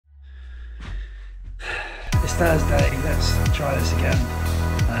Thursday, let's try this again.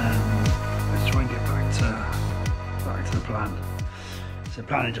 Let's try and get back to the plan. So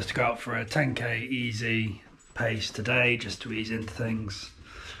planning just to go out for a 10k easy pace today, just to ease into things.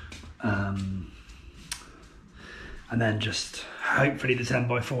 And then just hopefully the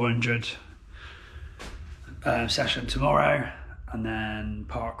 10x400 session tomorrow, and then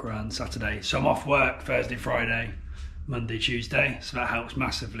park run Saturday. So I'm off work Thursday, Friday, Monday, Tuesday, so that helps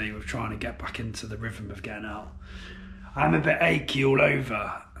massively with trying to get back into the rhythm of getting out. I'm a bit achy all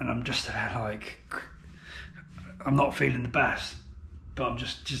over, and I'm just like, I'm not feeling the best, but I'm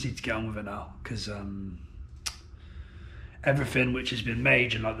just need to get on with it now, because everything which has been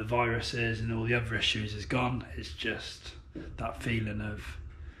major, like the viruses and all the other issues, is gone. It's just that feeling of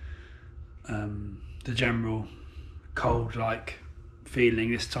the general cold-like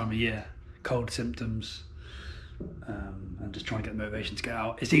feeling this time of year, cold symptoms. And just try and get the motivation to get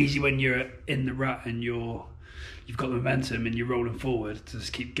out. It's easy when you're in the rut and you've got the momentum and you're rolling forward to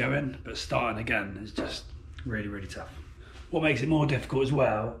just keep going, but starting again is just really, really tough. What makes it more difficult as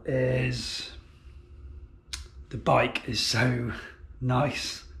well is the bike is so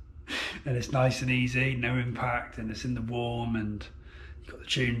nice, and it's nice and easy, no impact, and it's in the warm, and you've got the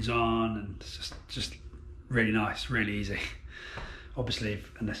tunes on, and it's just really nice, really easy. Obviously,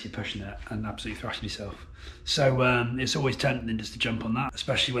 unless you're pushing it and absolutely thrashing yourself. So it's always tempting just to jump on that,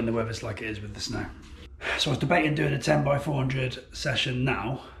 especially when the weather's like it is with the snow. So I was debating doing a 10x400 session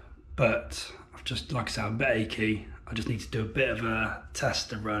now, but I've just, like I said, I'm a bit achy. I just need to do a bit of a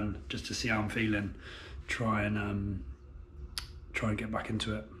tester run just to see how I'm feeling. Try and get back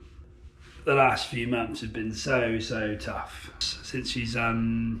into it. The last few months have been so tough since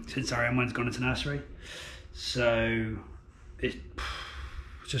Ariane's gone into nursery. So it's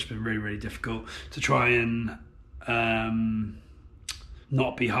just been really, really difficult to try and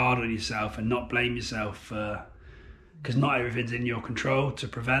not be hard on yourself and not blame yourself, because not everything's in your control to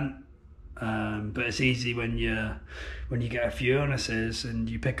prevent. But it's easy when you get a few illnesses and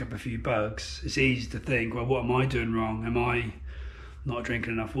you pick up a few bugs. It's easy to think, well, what am I doing wrong? Am I not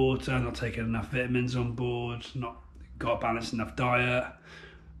drinking enough water, not taking enough vitamins on board, not got a balanced enough diet,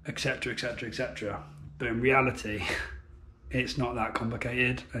 etc, etc, etc. But in reality, it's not that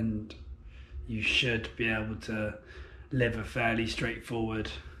complicated, and you should be able to live a fairly straightforward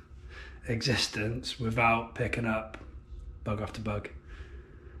existence without picking up bug after bug.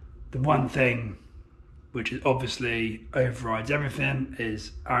 The one thing which is obviously overrides everything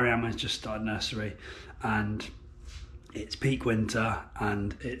is Ariane's just started nursery, and it's peak winter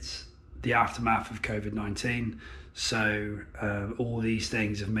and it's the aftermath of COVID-19. So all these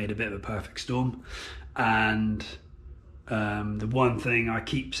things have made a bit of a perfect storm. And the one thing I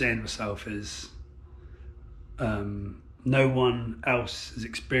keep saying to myself is no one else is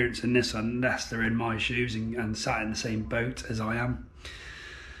experiencing this unless they're in my shoes and sat in the same boat as I am.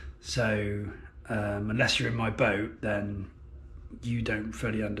 So unless you're in my boat, then you don't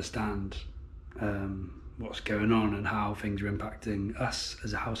fully understand what's going on and how things are impacting us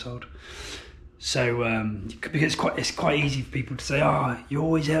as a household. So because it's quite easy for people to say, "Oh, you're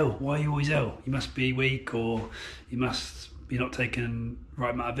always ill. Why are you always ill? You must be weak, or you must be not taking the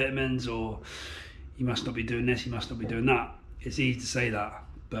right amount of vitamins, or you must not be doing this, you must not be doing that." It's easy to say that,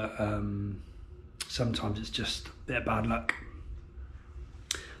 but sometimes it's just a bit of bad luck.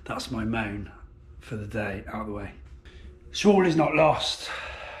 That's my moan for the day, out of the way. So all is not lost.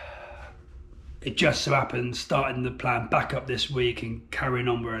 It just so happens starting the plan back up this week and carrying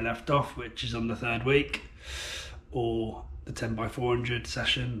on where I left off, which is on the 3rd week, or the 10x400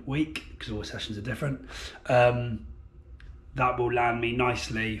 session week, because all sessions are different. That will land me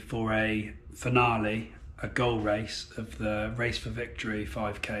nicely for a finale, a goal race of the Race for Victory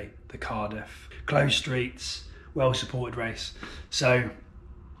 5k, the Cardiff closed streets, well supported race. So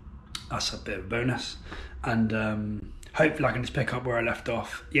that's a bit of a bonus, and hopefully I can just pick up where I left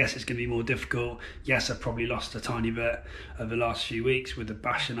off. Yes, it's going to be more difficult. Yes, I've probably lost a tiny bit over the last few weeks with the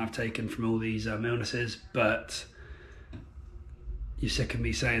bashing I've taken from all these illnesses, but you're sick of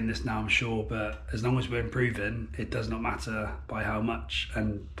me saying this now, I'm sure, but as long as we're improving, it does not matter by how much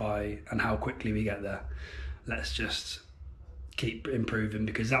and how quickly we get there. Let's just keep improving,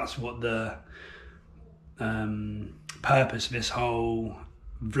 because that's what the purpose of this whole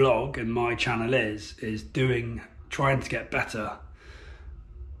vlog and my channel is trying to get better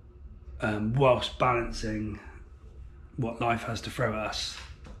whilst balancing what life has to throw at us,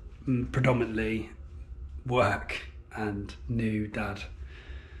 predominantly work and new dad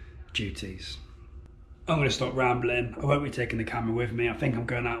duties. I'm going to stop rambling. I won't be taking the camera with me. I think I'm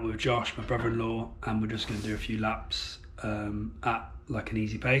going out with Josh, my brother-in-law, and we're just going to do a few laps at like an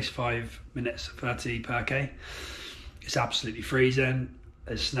easy pace, 5 minutes 30 per K. It's absolutely freezing.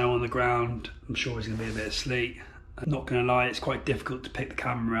 There's snow on the ground. I'm sure there's going to be a bit of sleet. I'm not going to lie, it's quite difficult to pick the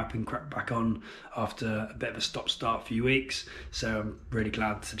camera up and crack back on after a bit of a stop-start few weeks. So I'm really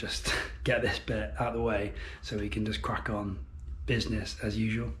glad to just get this bit out of the way so we can just crack on business as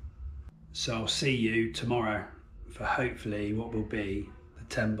usual. So I'll see you tomorrow for hopefully what will be the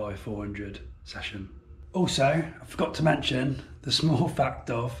 10 by 400 session. Also, I forgot to mention the small fact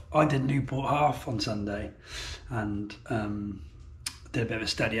of I did Newport Half on Sunday and did a bit of a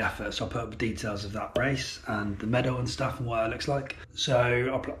steady effort, so I'll put up the details of that race and the medal and stuff and what it looks like.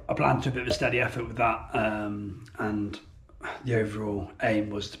 So I planned to do a bit of a steady effort with that, and the overall aim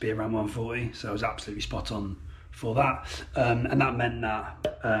was to be around 140, so I was absolutely spot on for that. And that meant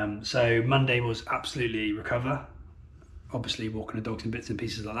that, so Monday was absolutely recover, obviously walking the dogs in bits and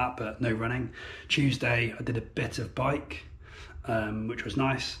pieces like that, but no running. Tuesday I did a bit of bike, which was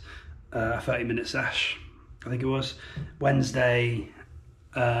nice, a 30-minute sesh, I think it was. Wednesday,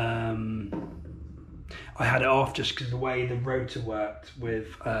 I had it off just because of the way the rotor worked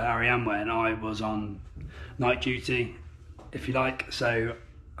with Ariane when I was on night duty, if you like, so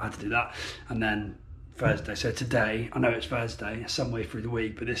I had to do that. And then Thursday, so today, I know it's Thursday, some way through the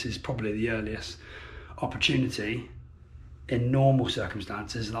week, but this is probably the earliest opportunity in normal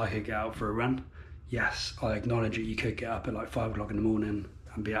circumstances that I could get out for a run. Yes, I acknowledge that you could get up at like 5 o'clock in the morning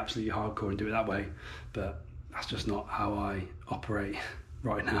and be absolutely hardcore and do it that way, but that's just not how I operate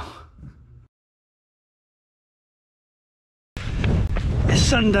right now. It's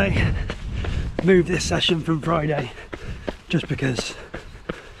Sunday, moved this session from Friday just because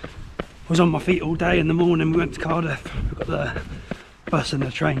I was on my feet all day in the morning. We went to Cardiff, we got the bus and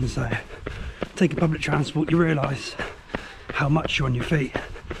the train, so taking public transport you realise how much you're on your feet,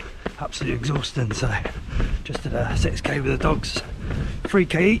 absolutely exhausting. So just did a 6k with the dogs,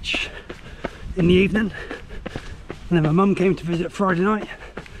 3k each in the evening. And then my mum came to visit Friday night.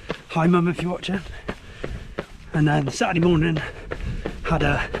 Hi mum if you're watching. And then Saturday morning had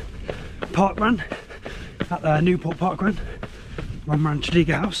a park run at the Newport Park Run around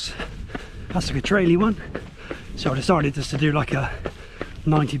Tredegar House. That's like a traily one. So I decided just to do like a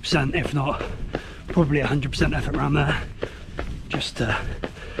 90%, if not probably 100% effort around there. Just to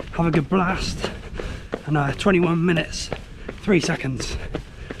have a good blast. And 21 minutes, 3 seconds.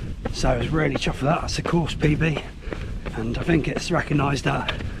 So I was really chuffed for that. That's a course PB. And I think it's recognised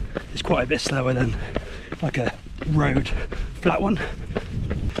that it's quite a bit slower than like a road flat one.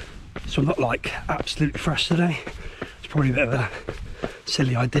 So I'm not like absolutely fresh today. It's probably a bit of a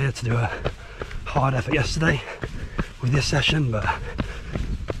silly idea to do a hard effort yesterday with this session, but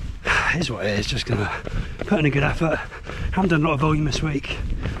it is what it is. Just gonna put in a good effort. Haven't done a lot of volume this week,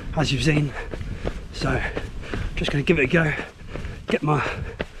 as you've seen, so just gonna give it a go, get my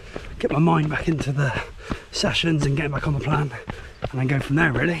mind back into the sessions and get back on the plan, and then go from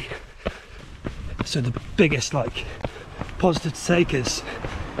there really. So the biggest like positive to take is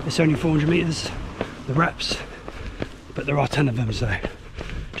it's only 400 meters, the reps, but there are 10 of them, so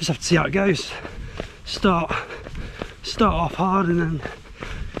just have to see how it goes. Start off hard and then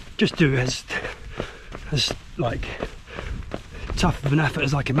just do as like tough of an effort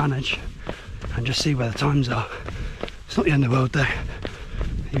as I can manage and just see where the times are. It's not the end of the world though.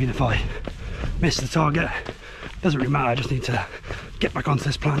 Even if I miss the target, doesn't really matter. I just need to get back onto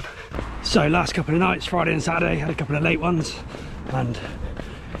this plan. So last couple of nights, Friday and Saturday, had a couple of late ones and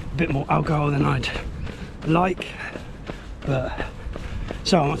a bit more alcohol than I'd like, but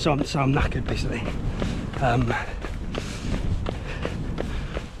so I'm knackered basically.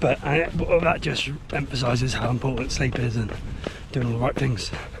 But that just emphasises how important sleep is and doing all the right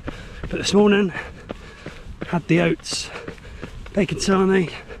things. But this morning, had the oats, bacon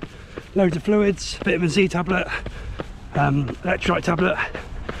sarnie, loads of fluids, vitamin C tablet, electrolyte tablet.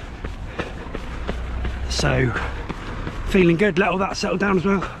 So feeling good, let all that settle down as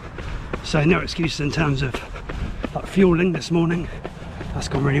well. So no excuses in terms of like fueling this morning. That's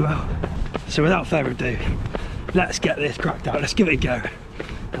gone really well. So without further ado, let's get this cracked out, let's give it a go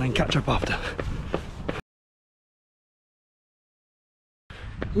and then catch up after.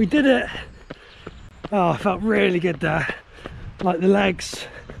 We did it. Oh, I felt really good there. Like the legs,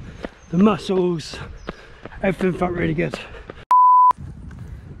 the muscles, everything felt really good.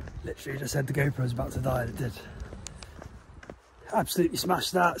 Literally just said the GoPro was about to die and it did. Absolutely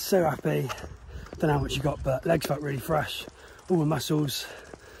smashed that, so happy. Don't know how much you got, but legs felt really fresh. All the muscles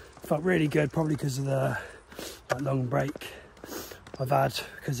felt really good, probably because of the long break I've had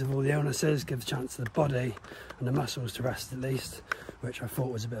because of all the illnesses. Give the chance to the body and the muscles to rest at least, which I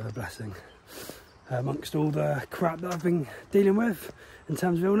thought was a bit of a blessing. amongst all the crap that I've been dealing with in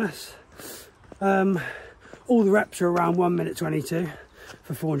terms of illness. All the reps are around 1 minute 22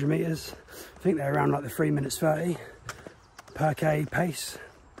 for 400 metres. I think they're around like the 3 minutes 30 per K pace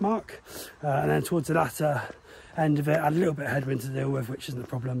mark. And then towards the latter end of it, I had a little bit of headwind to deal with, which isn't a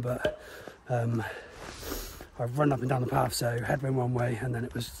problem, but I've run up and down the path, so headwind one way and then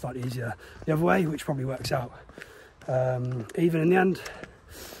it was slightly easier the other way, which probably works out even in the end.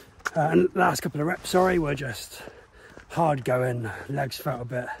 And the last couple of reps, were just hard going. Legs felt a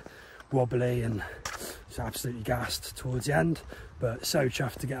bit wobbly and just absolutely gassed towards the end, but so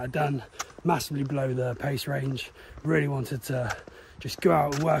chuffed to get it done. Massively below the pace range. Really wanted to just go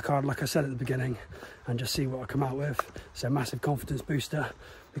out and work hard, like I said at the beginning, and just see what I come out with. So massive confidence booster,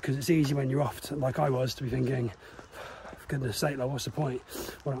 because it's easy when you're off, like I was, to be thinking, for goodness sake, like, what's the point?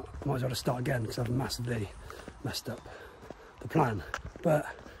 Well, I might as well just start again, because I've massively messed up the plan. But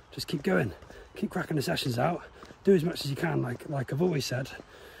just keep going, keep cracking the sessions out, do as much as you can, like I've always said,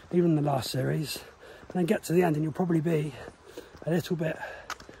 even in the last series, and then get to the end and you'll probably be a little bit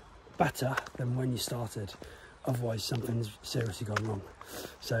better than when you started. Otherwise something's seriously gone wrong.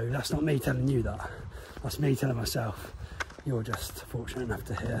 So that's not me telling you that, that's me telling myself. You're just fortunate enough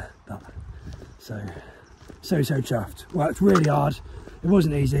to hear that. So chuffed. Worked really hard. It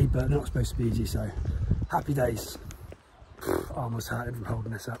wasn't easy, but not supposed to be easy, so happy days. Arm was hurting from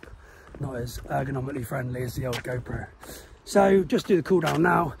holding this up. Not as ergonomically friendly as the old GoPro. So just do the cool down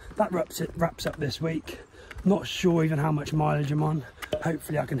now. That wraps up this week. Not sure even how much mileage I'm on.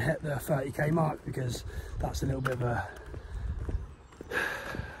 Hopefully I can hit the 30k mark, because that's a little bit of a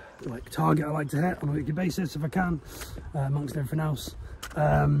target I like to hit on a weekly basis if I can, amongst everything else.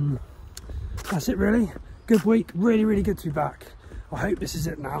 That's it really. Good week, really good to be back. I hope this is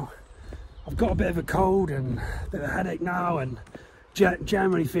it now. I've got a bit of a cold and a bit of a headache now, and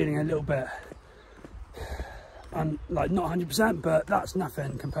generally feeling a little bit like not 100%, but that's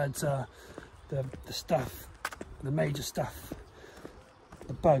nothing compared to the stuff, the major stuff,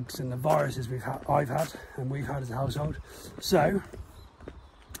 the bugs and the viruses I've had and we've had as a household. So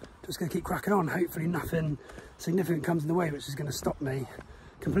just going to keep cracking on. Hopefully nothing significant comes in the way which is going to stop me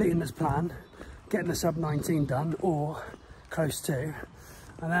completing this plan, getting the sub 19 done or close to,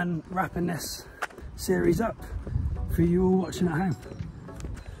 and then wrapping this series up for you all watching at home.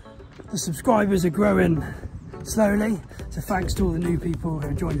 The subscribers are growing slowly, so thanks to all the new people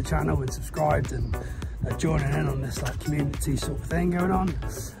who joined the channel and subscribed and are joining in on this like community sort of thing going on.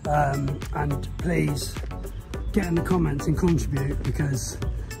 And please get in the comments and contribute, because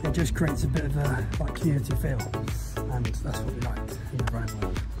it just creates a bit of a like community feel, and that's what we like in the brand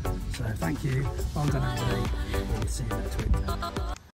world. So thank you, well done everybody, and see you next week.